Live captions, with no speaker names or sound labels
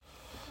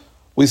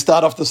We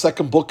start off the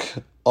second book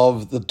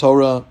of the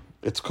Torah.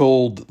 It's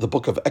called the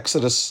book of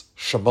Exodus,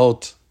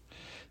 Shemot.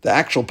 The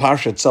actual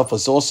parsha itself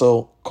is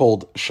also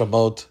called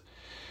Shemot,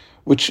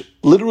 which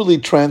literally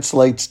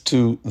translates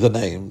to the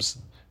names.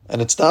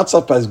 And it starts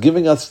off by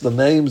giving us the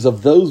names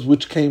of those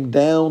which came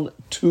down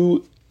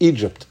to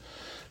Egypt.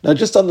 Now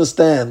just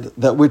understand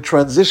that we're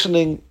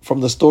transitioning from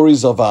the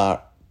stories of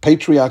our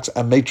patriarchs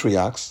and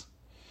matriarchs.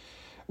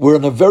 We're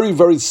on a very,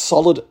 very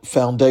solid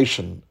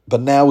foundation,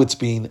 but now it's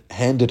being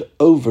handed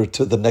over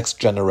to the next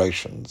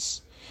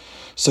generations.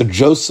 So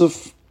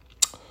Joseph,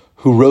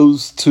 who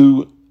rose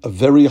to a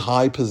very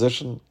high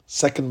position,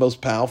 second most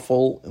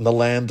powerful in the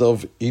land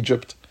of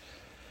Egypt,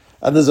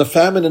 and there's a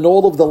famine in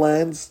all of the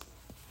lands.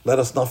 Let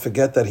us not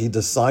forget that he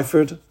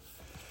deciphered,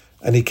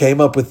 and he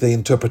came up with the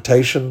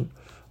interpretation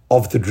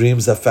of the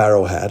dreams that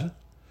Pharaoh had.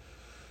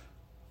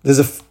 There's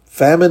a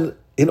famine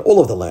in all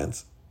of the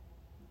lands.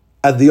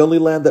 And the only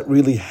land that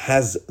really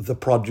has the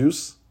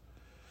produce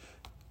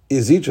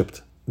is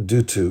Egypt,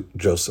 due to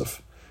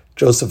Joseph.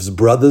 Joseph's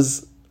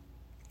brothers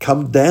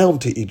come down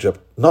to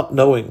Egypt, not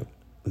knowing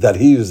that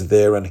he is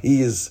there and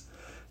he is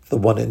the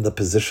one in the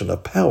position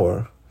of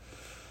power.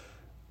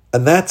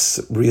 And that's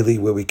really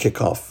where we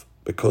kick off,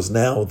 because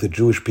now the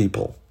Jewish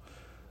people,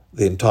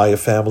 the entire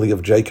family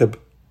of Jacob,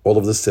 all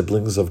of the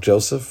siblings of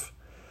Joseph,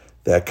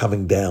 they're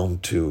coming down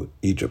to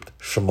Egypt.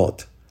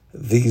 Shemot.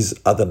 These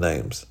are the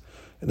names.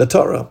 In the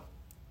Torah,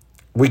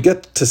 we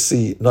get to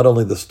see not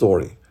only the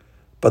story,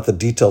 but the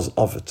details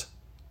of it.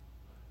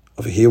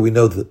 Over here we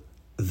know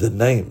the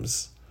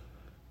names,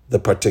 the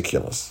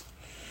particulars.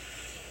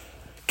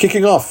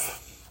 Kicking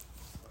off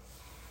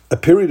a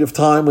period of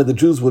time when the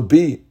Jews would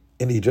be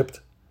in Egypt,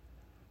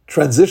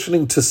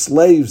 transitioning to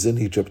slaves in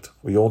Egypt.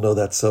 We all know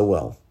that so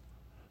well,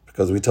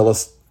 because we tell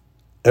us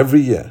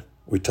every year,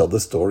 we tell the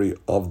story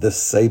of the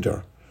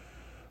Seder,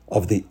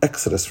 of the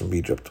Exodus from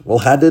Egypt. Well,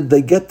 how did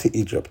they get to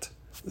Egypt?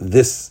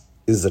 This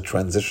is a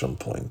transition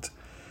point.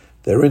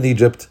 They're in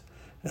Egypt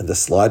and they're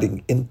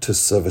sliding into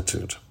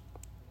servitude.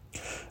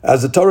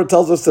 As the Torah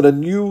tells us that a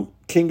new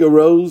king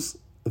arose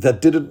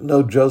that didn't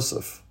know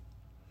Joseph.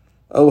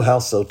 Oh, how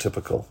so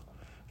typical.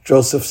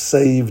 Joseph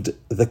saved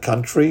the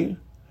country.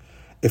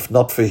 If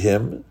not for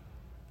him,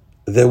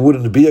 there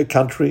wouldn't be a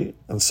country,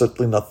 and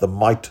certainly not the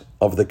might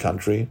of the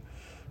country.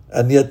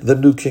 And yet the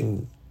new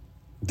king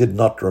did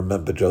not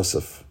remember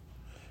Joseph.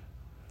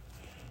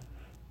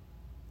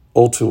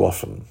 All too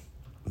often,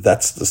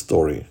 that's the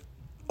story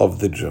of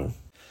the Jew.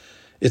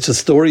 It's a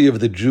story of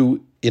the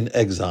Jew in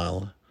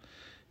exile.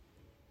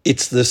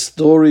 It's the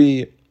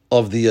story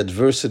of the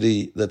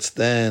adversity that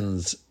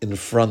stands in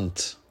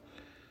front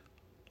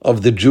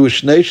of the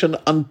Jewish nation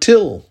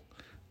until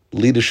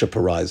leadership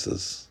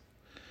arises.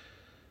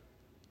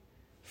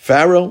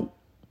 Pharaoh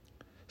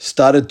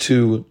started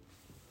to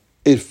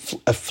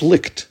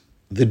afflict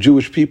the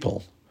Jewish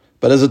people.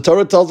 But as the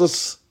Torah tells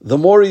us, the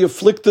more he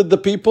afflicted the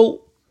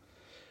people,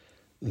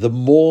 the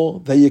more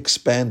they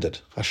expanded.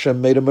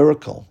 Hashem made a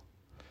miracle.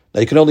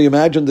 Now you can only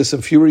imagine this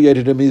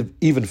infuriated him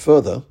even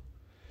further,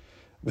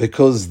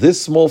 because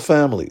this small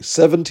family,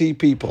 70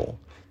 people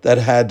that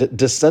had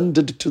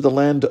descended to the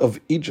land of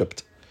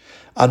Egypt,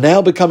 are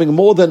now becoming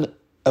more than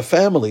a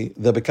family.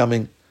 They're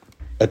becoming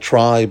a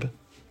tribe,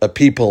 a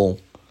people,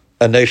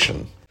 a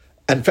nation.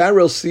 And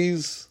Pharaoh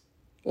sees,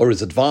 or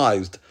is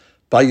advised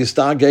by his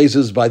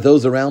stargazers, by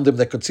those around him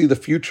that could see the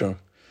future,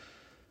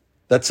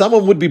 that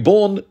someone would be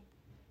born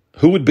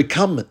who would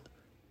become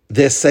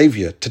their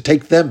savior, to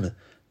take them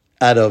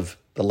out of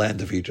the land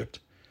of Egypt.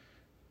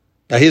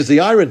 Now here's the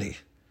irony.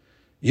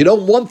 You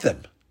don't want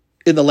them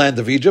in the land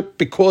of Egypt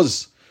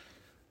because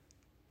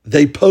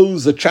they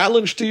pose a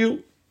challenge to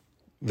you,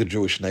 the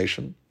Jewish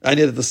nation, and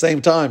yet at the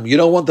same time, you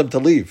don't want them to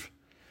leave.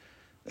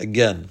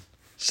 Again,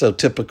 so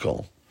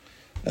typical,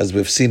 as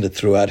we've seen it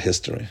throughout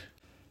history.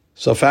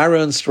 So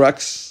Pharaoh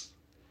instructs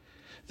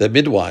the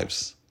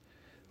midwives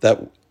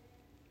that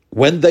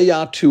when they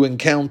are to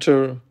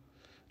encounter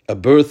a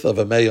birth of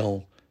a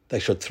male, they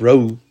should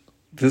throw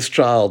this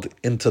child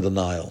into the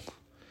Nile.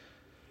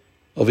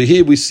 Over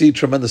here we see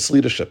tremendous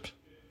leadership.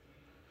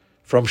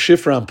 From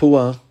Shifra and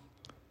Puah,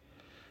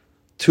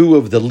 two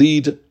of the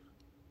lead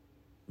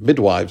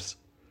midwives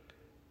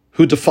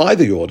who defy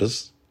the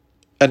orders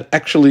and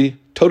actually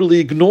totally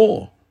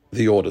ignore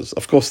the orders.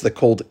 Of course, they're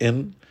called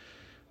in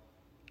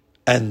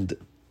and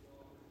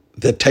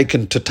they're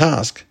taken to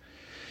task.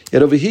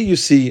 Yet over here you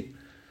see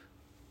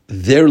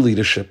their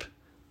leadership,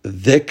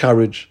 their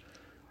courage,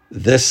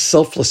 their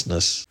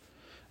selflessness.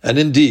 And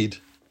indeed,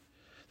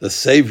 the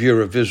Savior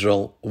of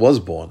Israel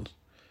was born.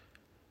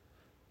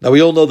 Now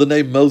we all know the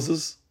name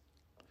Moses,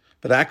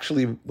 but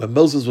actually when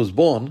Moses was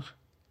born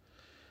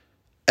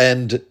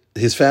and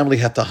his family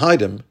had to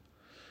hide him,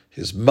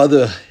 his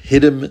mother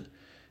hid him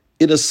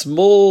in a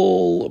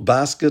small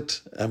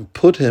basket and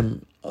put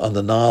him on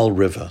the Nile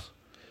River.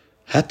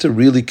 Had to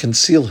really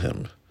conceal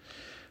him.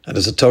 And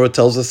as the Torah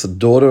tells us, the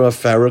daughter of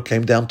Pharaoh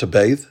came down to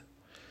bathe,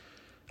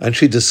 and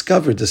she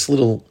discovered this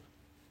little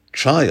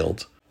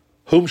child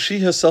whom she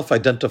herself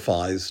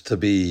identifies to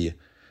be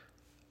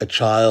a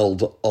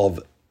child of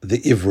the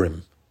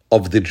Ivrim,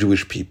 of the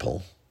Jewish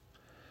people.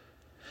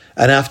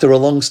 And after a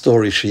long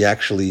story, she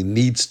actually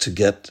needs to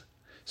get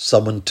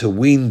someone to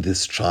wean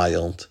this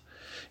child.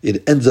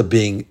 It ends up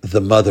being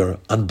the mother,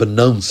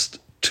 unbeknownst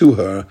to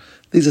her.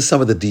 These are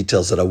some of the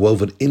details that are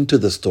woven into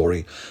the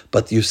story,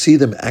 but you see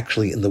them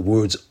actually in the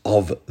words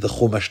of the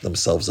Chumash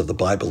themselves, of the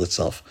Bible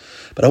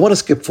itself. But I want to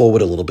skip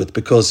forward a little bit,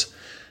 because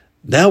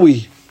now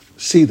we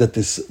see that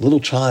this little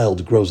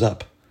child grows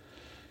up.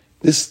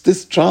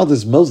 This child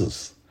is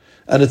Moses.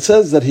 And it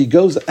says that he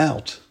goes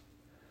out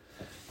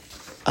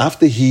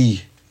after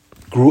he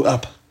grew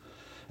up,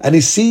 and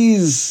he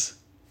sees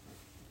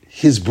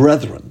his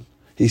brethren.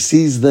 He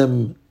sees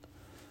them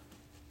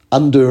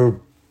under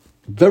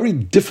very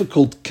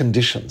difficult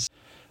conditions.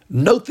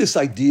 Note this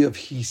idea of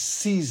he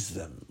sees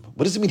them.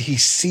 What does it mean he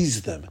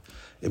sees them?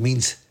 It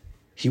means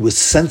he was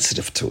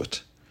sensitive to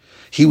it.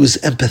 He was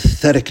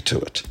empathetic to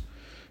it.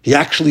 He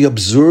actually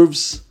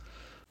observes,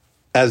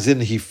 as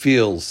in he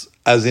feels,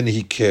 as in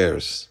he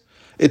cares.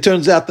 It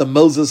turns out that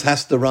Moses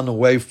has to run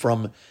away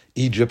from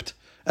Egypt,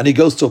 and he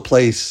goes to a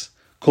place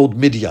called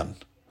Midian.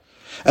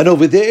 And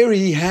over there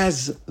he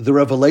has the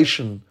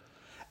revelation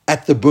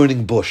at the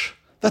burning bush.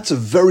 That's a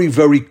very,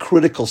 very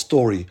critical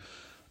story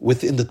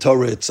within the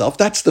Torah itself.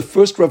 That's the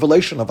first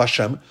revelation of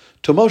Hashem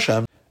to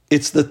Moshe.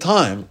 It's the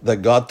time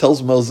that God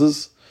tells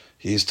Moses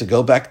he is to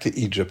go back to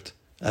Egypt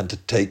and to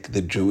take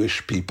the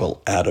Jewish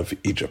people out of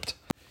Egypt.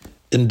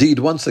 Indeed,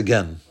 once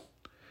again,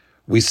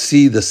 we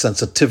see the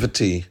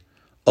sensitivity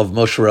of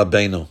Moshe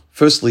Rabbeinu.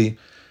 Firstly,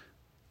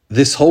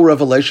 this whole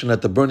revelation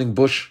at the burning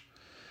bush,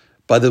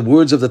 by the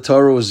words of the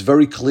Torah, is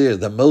very clear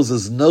that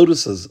Moses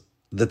notices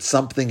that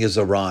something is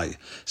awry,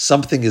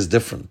 something is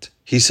different.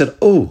 He said,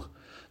 oh,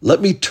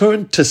 let me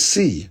turn to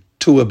see,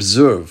 to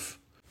observe.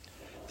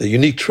 The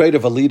unique trait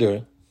of a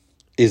leader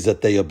is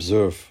that they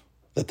observe,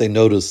 that they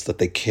notice, that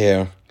they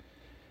care,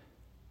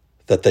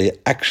 that they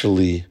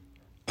actually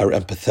are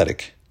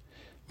empathetic.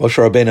 Moshe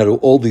Rabbeinu had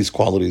all these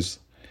qualities,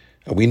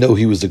 and we know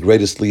he was the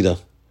greatest leader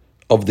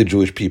of the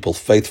Jewish people,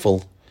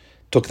 faithful,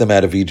 took them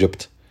out of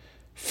Egypt,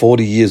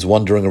 40 years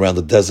wandering around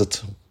the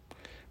desert.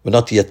 We're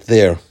not yet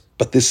there,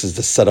 but this is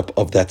the setup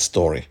of that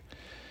story.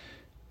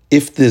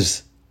 If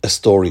there's a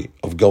story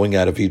of going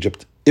out of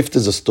Egypt, if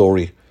there's a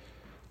story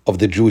of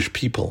the Jewish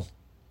people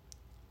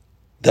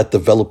that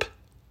develop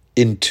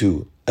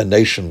into a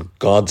nation,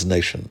 God's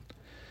nation,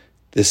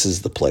 this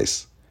is the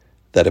place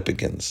that it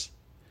begins.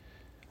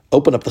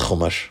 Open up the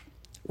Chumash,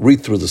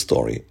 read through the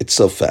story. It's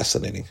so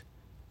fascinating.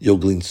 You'll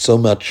glean so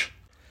much.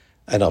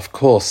 And of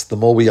course, the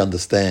more we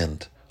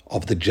understand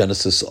of the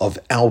genesis of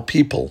our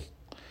people,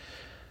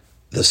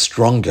 the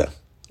stronger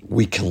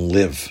we can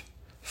live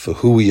for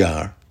who we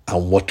are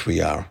and what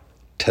we are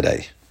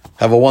today.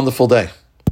 Have a wonderful day.